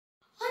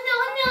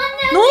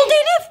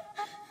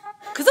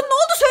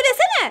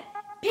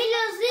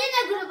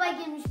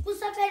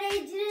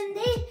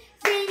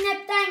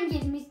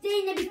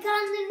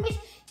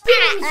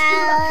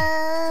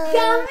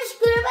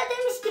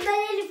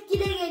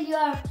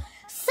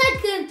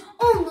sakın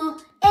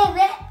onu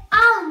eve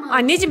alma.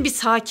 Anneciğim bir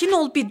sakin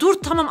ol, bir dur.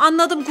 Tamam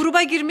anladım,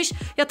 gruba girmiş.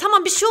 Ya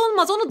tamam bir şey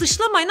olmaz, onu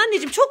dışlamayın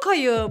anneciğim, çok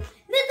ayıp.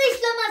 Ne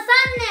dışlaması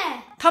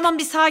anne? Tamam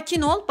bir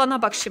sakin ol,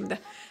 bana bak şimdi.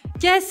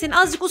 Gelsin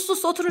azıcık uslu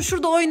uslu oturun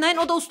şurada oynayın,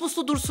 o da uslu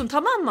uslu dursun,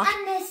 tamam mı?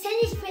 Anne sen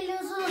hiç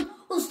Pelin'in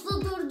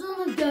uslu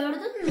durduğunu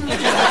gördün mü?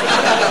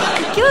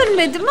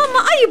 Görmedim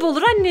ama ayıp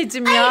olur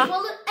anneciğim ya. Ayıp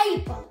olur,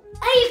 ayıp olur.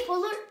 Ayıp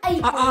olur,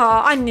 ayıp olur.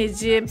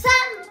 Anneciğim.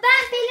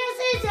 Ben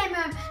Pelin'i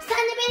sevmiyorum. Sen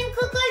de benim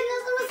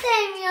kokoşlasımı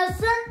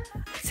sevmiyorsun.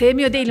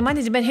 Sevmiyor değilim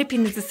anneciğim, ben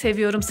hepinizi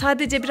seviyorum.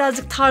 Sadece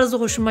birazcık tarzı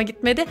hoşuma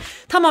gitmedi.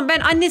 Tamam ben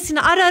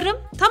annesini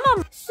ararım, tamam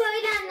mı?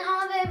 Söyle anne,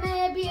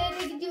 AVM'ye bir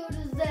yere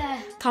gidiyoruz de.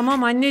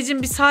 Tamam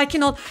anneciğim bir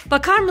sakin ol.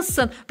 Bakar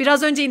mısın?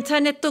 Biraz önce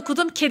internette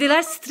okudum.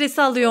 Kediler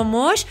stresi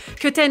alıyormuş.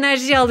 Kötü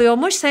enerjiyi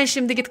alıyormuş. Sen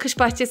şimdi git kış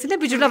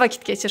bahçesinde bücürle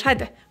vakit geçir.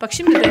 Hadi. Bak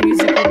şimdiden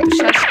yüzü oldu,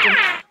 şaşkın.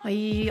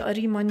 Ay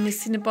arayayım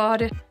annesini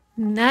bari.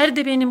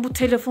 Nerede benim bu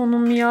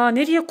telefonum ya?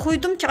 Nereye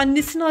koydum ki?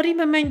 Annesini arayayım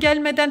hemen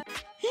gelmeden.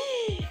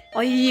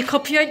 Ay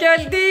kapıya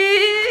geldi.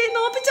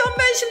 Ne yapacağım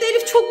ben şimdi?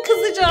 Elif çok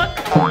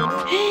kızacak.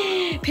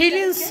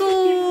 Pelin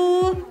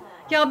Su.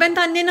 Ya ben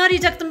de anneni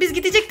arayacaktım. Biz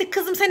gidecektik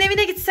kızım. Sen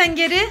evine gitsen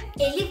geri.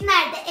 Elif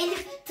nerede?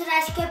 Elif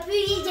tıraş köpüğü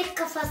yiyecek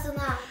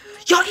kafasına.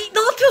 Ya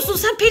ne yapıyorsun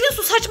sen Pelin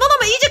Su?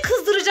 Saçmalama, iyice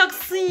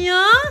kızdıracaksın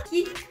ya.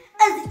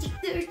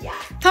 Azıcık duracağım.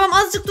 Tamam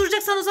azıcık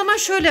duracaksan o zaman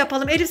şöyle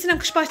yapalım. Elif Sinem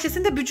kış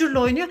bahçesinde bücürle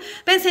oynuyor.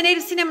 Ben seni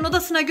Elif Sinem'in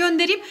odasına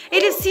göndereyim.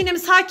 Elif Sinem'i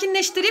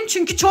sakinleştireyim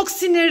çünkü çok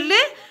sinirli.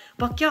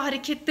 Bak ya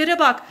hareketlere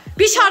bak.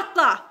 Bir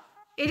şartla.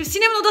 Elif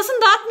Sinem'in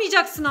odasını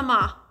dağıtmayacaksın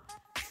ama.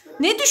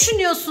 Ne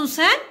düşünüyorsun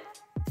sen?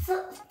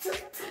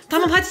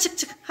 Tamam hadi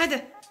çık.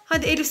 Hadi.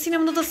 Hadi Elif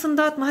Sinem'in odasını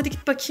dağıtma. Hadi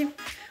git bakayım.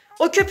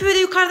 O köpüğü de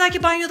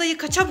yukarıdaki banyoda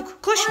yıka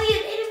çabuk. Koş.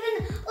 Hayır,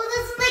 Elif'in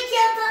odasındaki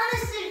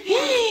yatağını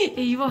sürüyor.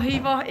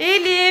 Eyvah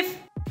Elif.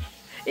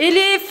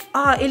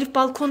 Elif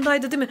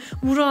balkondaydı değil mi?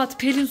 Murat,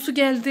 Pelin Su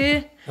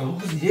geldi. Ya bu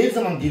kız niye her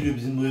zaman geliyor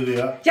bizim bu eve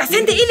ya? Ya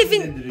sen de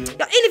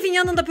Elif'in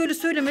yanında böyle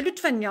söyleme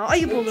lütfen ya.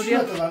 Ayıp olur ya.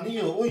 Çikolatalarını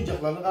yiyor,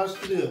 oyuncaklarını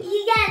karıştırıyor.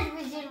 İyi geldi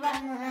Bıcır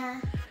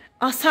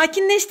bana.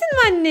 Sakinleştin mi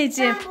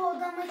anneciğim? Ben bu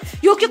odama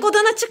Yok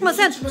yok çıkma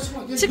sen.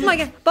 Çıkma,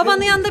 Gel.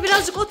 Babanın yanında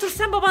birazcık otur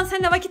sen. Baban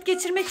seninle vakit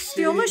geçirmek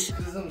istiyormuş.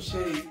 Kızım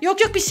Yok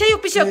bir şey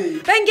yok.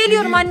 Ben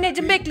geliyorum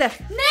anneciğim bekle.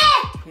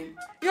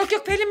 Ne?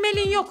 Yok Pelin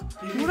Melin yok.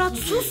 Murat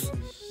sus.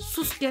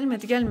 Sus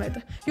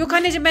gelmedi. Yok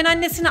anneciğim ben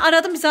annesini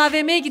aradım, biz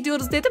AVM'ye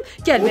gidiyoruz dedim.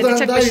 Gelmedi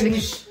çaklaştık.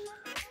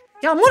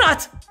 Ya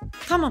Murat.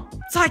 Tamam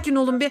sakin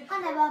olun bir.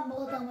 Anne ben bu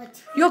odama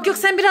çıkıyorum. Yok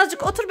sen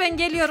birazcık otur ben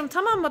geliyorum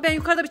tamam mı? Ben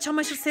yukarıda bir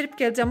çamaşır serip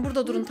geleceğim.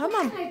 Burada durun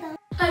tamam mı?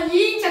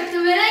 Ay çok da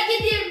merak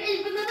ediyorum.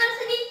 Elif'in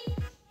odası değil.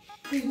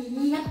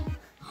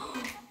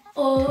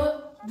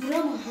 Bura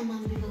mı?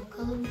 Hemen bir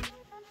bakalım.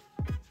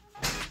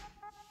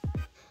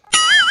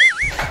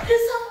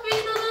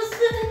 Safiye'nin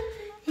odası.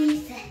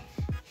 Neyse.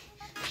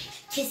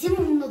 Kesin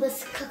bunun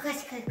odası kakaş.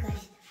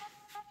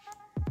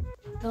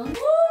 Tamam.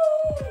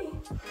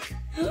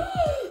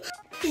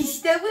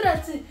 İşte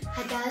burası.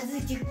 Hadi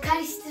azıcık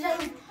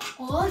karıştıralım.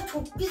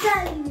 Çok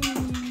güzelmiş.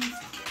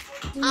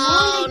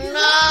 Oh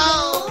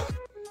no.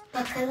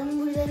 Bakalım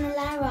burada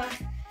neler var.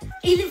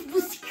 Elif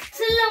bu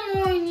scooter'la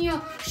mı oynuyor?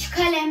 Şu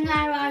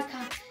kalemler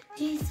varken.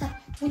 Neyse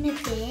bu ne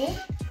be?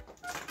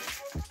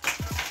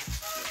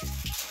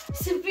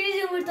 Sürpriz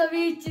yumurta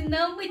bir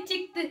içinden bu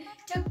çıktı.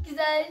 Çok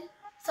güzel.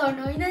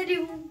 Sonra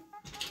oynarım.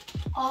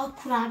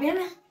 Kurabiye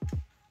mi?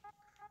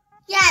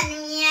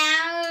 Yani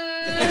ya.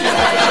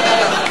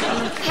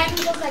 Karnım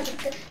çok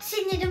acıktı.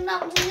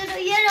 Sinirimden bunları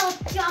yere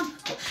atacağım.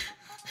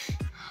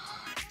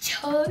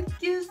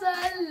 Çok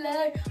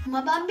güzeller.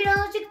 Ama ben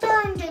birazcık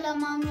daha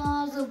incelemem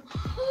lazım.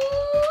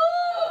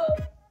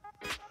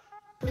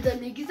 Burada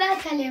ne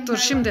güzel kalemler Dur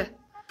şimdi. var.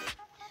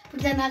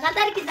 Burada ne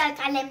kadar güzel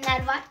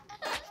kalemler var.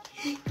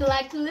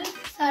 Kulaklı.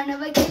 Sonra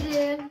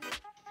bakarım.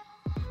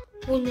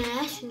 Bu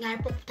ne?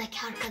 Sünger Bob'taki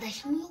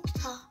arkadaşım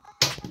yoksa?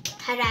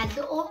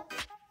 Herhalde o.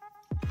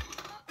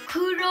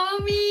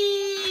 Kromi.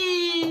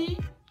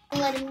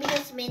 Umarım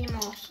biraz benim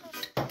olsun.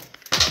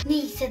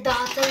 Neyse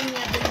dağıtalım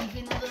ya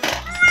Elif'in odası.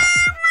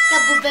 Ya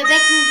bu bebek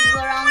mi bu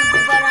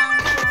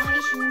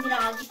baranlı şimdi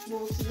birazcık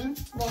bozayım.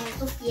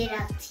 Bozup yere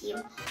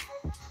atayım.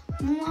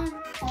 Bunlar.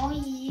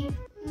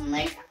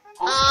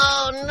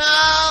 Oh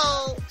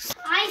no.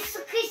 Ay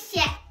sıkış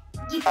ya.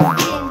 Gitsin.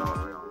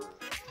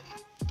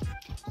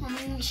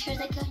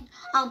 Şuradaki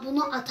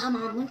bunu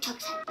atamam. Bunu çok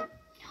sevdim.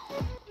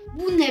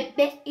 Bu ne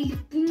be? Elif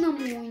bununla mı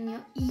oynuyor?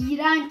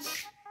 İğrenç.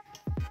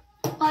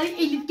 Ay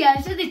Elif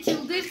gelse de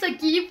çıldırsa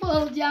keyif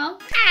alacağım.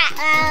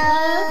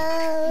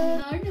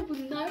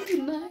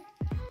 Bunlar.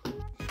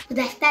 Bu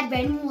defter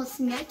benim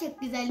olsun ya.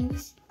 Çok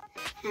güzelmiş.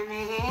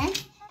 Hemen.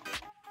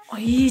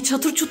 Ay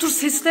çatır çutur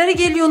sesler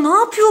geliyor. Ne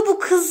yapıyor bu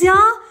kız ya?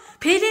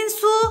 Pelin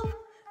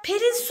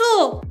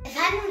Su.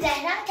 Efendim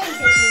Zehra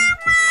teyzeciğim.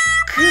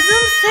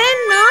 Kızım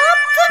sen ne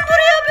yaptın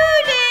buraya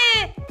böyle?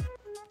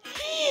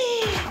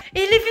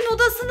 Elif'in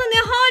odasını ne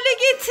hale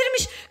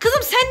getirmiş.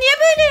 Kızım sen niye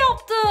böyle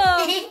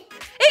yaptın?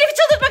 Elif'i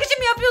çıldırtmak için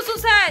mi yapıyorsun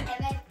sen?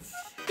 Evet.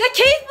 Ya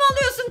keyif mi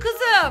alıyorsun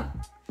kızım?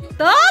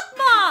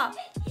 Dağıtma.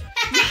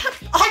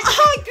 Aa,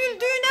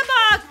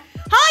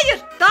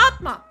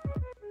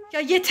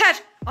 yeter.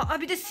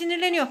 Aa bir de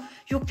sinirleniyor.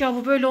 Yok ya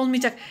bu böyle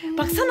olmayacak.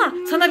 Baksana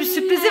sana bir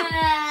sürprizim.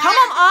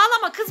 Tamam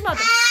ağlama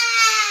kızmadım.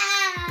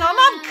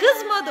 Tamam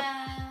kızmadım.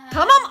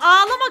 Tamam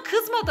ağlama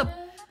kızmadım.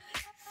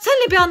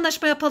 Seninle bir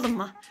anlaşma yapalım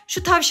mı?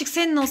 Şu tavşik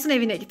senin olsun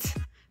evine git.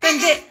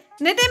 Ben de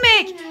ne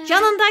demek?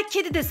 Yanındaki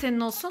kedi de senin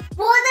olsun.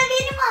 Bu oda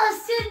benim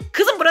olsun.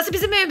 Kızım burası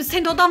bizim evimiz.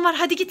 Senin odan var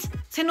hadi git.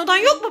 Senin odan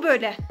yok mu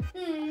böyle?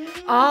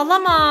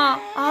 Ağlama.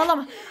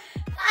 Ağlama.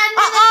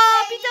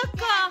 Aa bir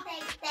dakika.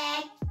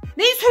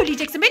 Neyi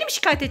söyleyeceksin? Beni mi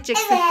şikayet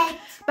edeceksin? Evet.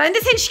 Ben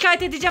de seni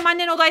şikayet edeceğim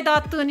annen odayı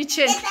dağıttığın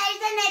için.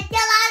 Yetersen et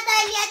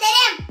yalan söylüyor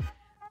derim.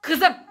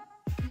 Kızım.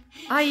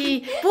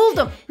 Ay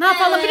buldum. Ne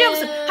yapalım biliyor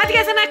musun? Hadi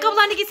gel sen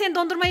ayakkabılarını giy seni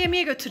dondurma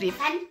yemeye götüreyim.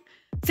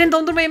 Seni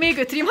dondurma yemeye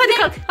götüreyim. Hadi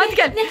kalk. Hadi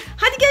gel.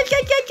 Hadi gel.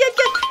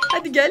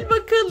 Hadi gel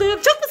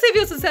bakalım. Çok mu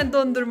seviyorsun sen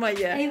dondurmayı?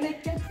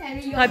 Evet çok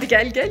seviyorum. Hadi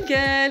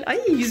gel.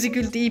 Ay yüzü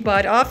güldü iyi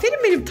bari.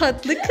 Aferin benim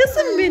tatlı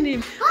kızım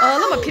benim.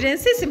 Ağlama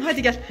prensesim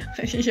hadi gel.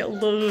 Ay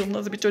Allah'ım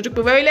nasıl bir çocuk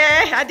bu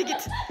böyle. Hadi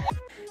git.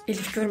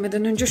 Elif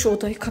görmeden önce şu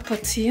odayı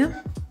kapatayım.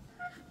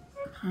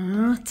 Ha,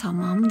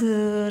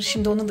 tamamdır.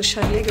 Şimdi onu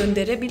dışarıya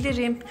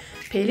gönderebilirim.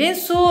 Pelin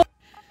Su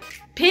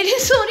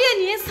oraya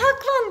niye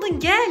saklandın?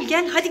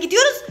 Gel. Hadi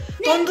gidiyoruz.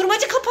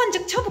 Dondurmacı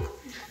kapanacak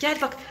çabuk.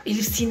 Gel bak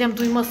Elif Sinem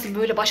duymasın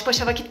böyle baş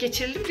başa vakit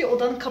geçirelim diye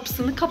odanın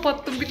kapısını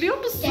kapattım biliyor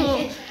musun?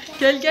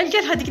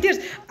 Gel hadi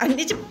gidiyoruz.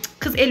 Anneciğim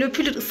kız el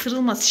öpülür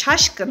ısırılmaz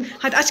şaşkın.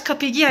 Hadi aç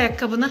kapıyı giy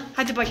ayakkabını.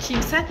 Hadi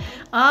bakayım sen.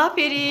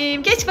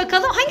 Aferin. Geç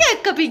bakalım hangi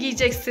ayakkabıyı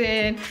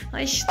giyeceksin? Ha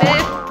işte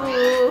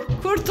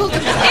bu.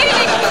 Kurtuldum.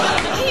 Evine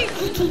gidiyorum.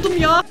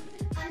 Kurtuldum ya. Anne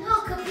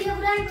o kapıya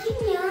vuran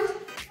kim ya?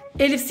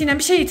 Elif Sinem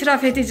bir şey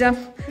itiraf edeceğim.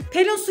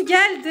 Pelin Su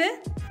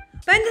geldi.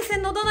 Ben de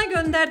senin odana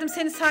gönderdim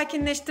seni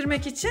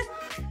sakinleştirmek için.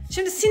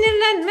 Şimdi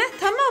sinirlenme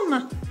tamam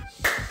mı?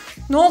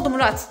 Ne oldu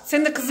Murat?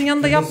 Sen de kızın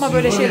yanında yapma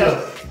böyle şeyler.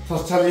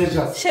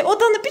 Parçalayacağız.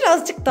 Odanı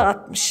birazcık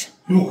dağıtmış.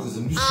 Yok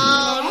kızım bir sürü.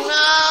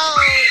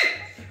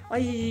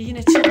 Ay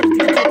yine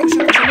çildirdi. Koş.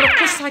 Murat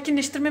koş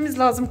sakinleştirmemiz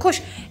lazım.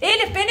 Koş.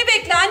 Elif beni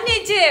bekle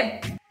anneciğim.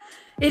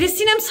 Elif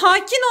Sinem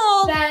sakin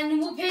ol.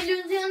 Ben bu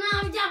televizyonu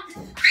alacağım.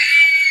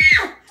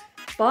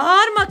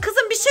 Bağırma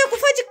kızım bir şey yok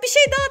ufacık bir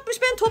şey dağıtmış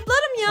ben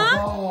toplarım ya.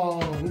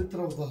 Ne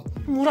tarafta?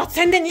 Murat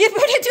sen de niye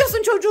böyle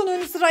diyorsun çocuğun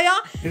önü sıra ya?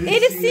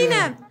 Elif Sinem.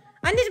 Sinem.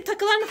 Anneciğim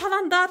takılarını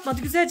falan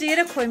dağıtmadı güzelce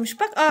yere koymuş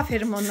bak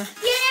aferin ona.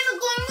 Yere mi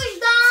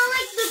koymuş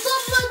dağınıktı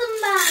topladım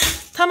ben.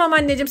 Tamam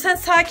anneciğim sen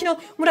sakin ol.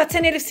 Murat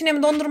sen Elif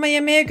Sinem'i dondurma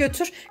yemeye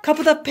götür.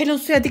 Kapıda Pelin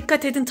Su'ya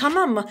dikkat edin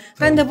tamam mı?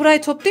 Ben de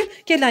burayı toplayayım.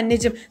 Gel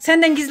anneciğim.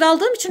 Senden gizli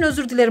aldığım için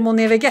özür dilerim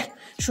onu eve gel.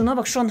 Şuna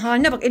bak şu an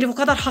haline bak. Elif o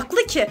kadar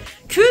haklı ki.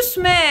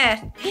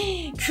 Küsme.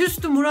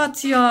 Küstü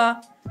Murat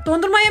ya.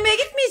 Dondurma yemeye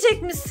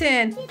gitmeyecek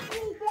misin?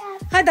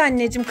 Hadi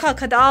anneciğim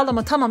kalk hadi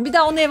ağlama tamam. Bir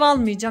daha onu eve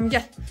almayacağım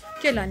gel.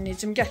 Gel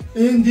anneciğim gel.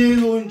 En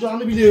değerli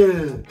oyuncağını bile.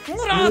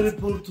 Murat.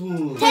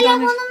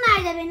 Telefonum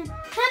nerede benim?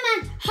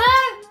 Hemen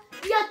her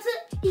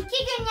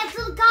iki gün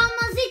yatılı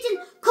kalması için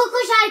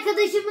kokoş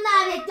arkadaşımı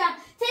daveteceğim.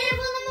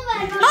 Telefonumu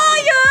ver bana.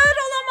 Hayır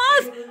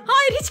olamaz.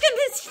 Hayır hiç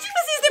kimse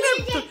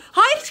istemiyorum.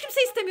 Hayır hiç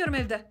kimse istemiyorum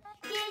evde.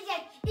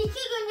 Gelecek. 2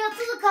 gün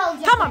yatılı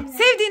kalacak. Tamam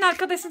benimle. sevdiğin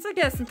arkadaşınıza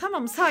gelsin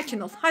tamam mı? Sakin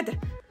ol hadi.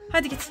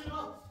 Hadi git.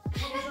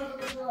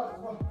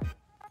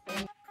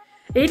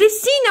 Elif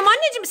Sinem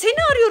anneciğim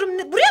seni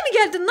arıyorum. Buraya mı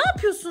geldin? Ne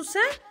yapıyorsun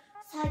sen?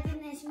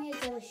 Sakinleşmeye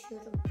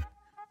çalışıyorum.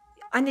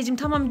 Anneciğim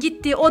tamam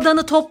gitti.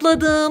 Odanı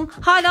topladım.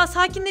 Hala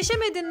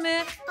sakinleşemedin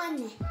mi?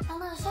 Anne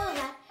bana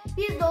söyle.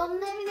 Biz de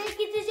onun evine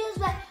gideceğiz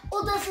ve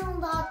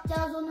odasını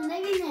dağıtacağız onun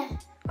evine.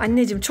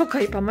 Anneciğim çok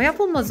ayıp ama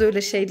yapılmaz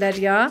öyle şeyler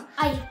ya.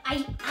 Ay.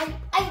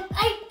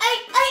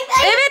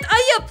 Evet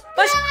ayıp.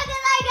 Buraya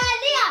kadar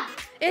geldi ya.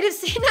 Elif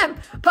Sinem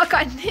bak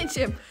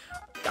anneciğim.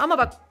 Ama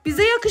bak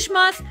bize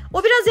yakışmaz.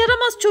 O biraz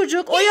yaramaz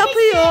çocuk. O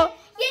yapıyor.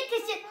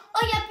 Yakışır.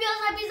 O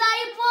yapıyorsa bize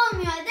ayıp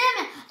olmuyor değil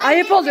mi?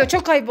 Ayıp oluyor.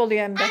 Çok ayıp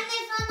oluyor hem de. Anne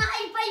sana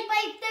ayıp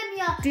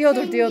demiyor.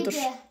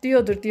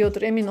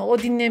 Diyordur emin ol o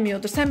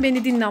dinlemiyordur. Sen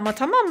beni dinle ama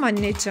tamam mı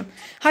anneciğim?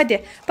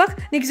 Hadi bak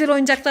ne güzel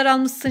oyuncaklar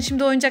almışsın.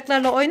 Şimdi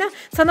oyuncaklarla oyna.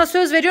 Sana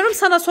söz veriyorum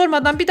sana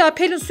sormadan bir daha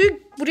Pelin Su'yu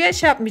buraya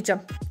şey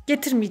yapmayacağım.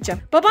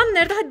 Getirmeyeceğim. Baban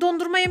nerede? Hadi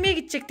dondurma yemeye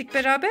gidecektik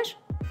beraber.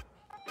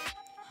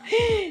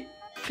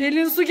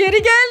 Pelin Su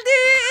geri geldi.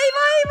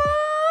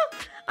 Eyvah.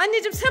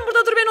 Anneciğim sen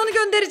burada dur ben onu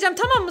göndereceğim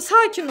tamam mı?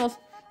 Sakin ol.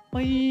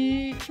 Ay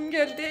kim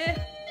geldi?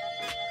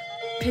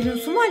 Pelin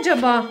Su mu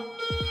acaba?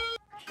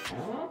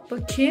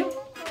 Bakayım.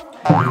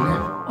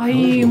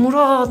 Ay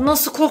Murat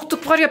nasıl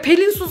korktuk var ya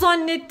Pelin Su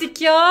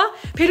zannettik ya.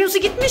 Pelin Su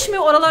gitmiş mi?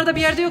 Oralarda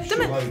bir yerde yok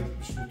değil mi?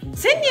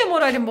 Sen niye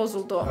moralin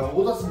bozuldu?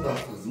 Odasında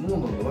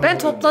kızım. Ben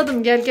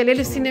topladım gel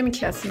Elif Sinem'i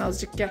kelsin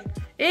azıcık gel.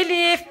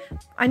 Elif.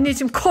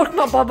 Anneciğim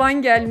korkma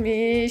baban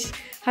gelmiş.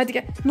 Hadi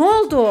gel. Ne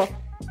oldu?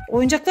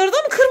 Oyuncakları da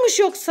mı kırmış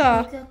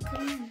yoksa?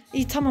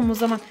 İyi tamam o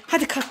zaman.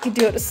 Hadi kalk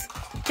gidiyoruz.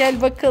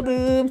 Gel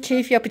bakalım.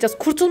 Keyif yapacağız.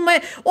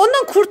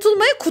 Ondan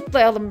kurtulmayı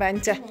kutlayalım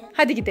bence.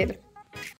 Hadi gidelim.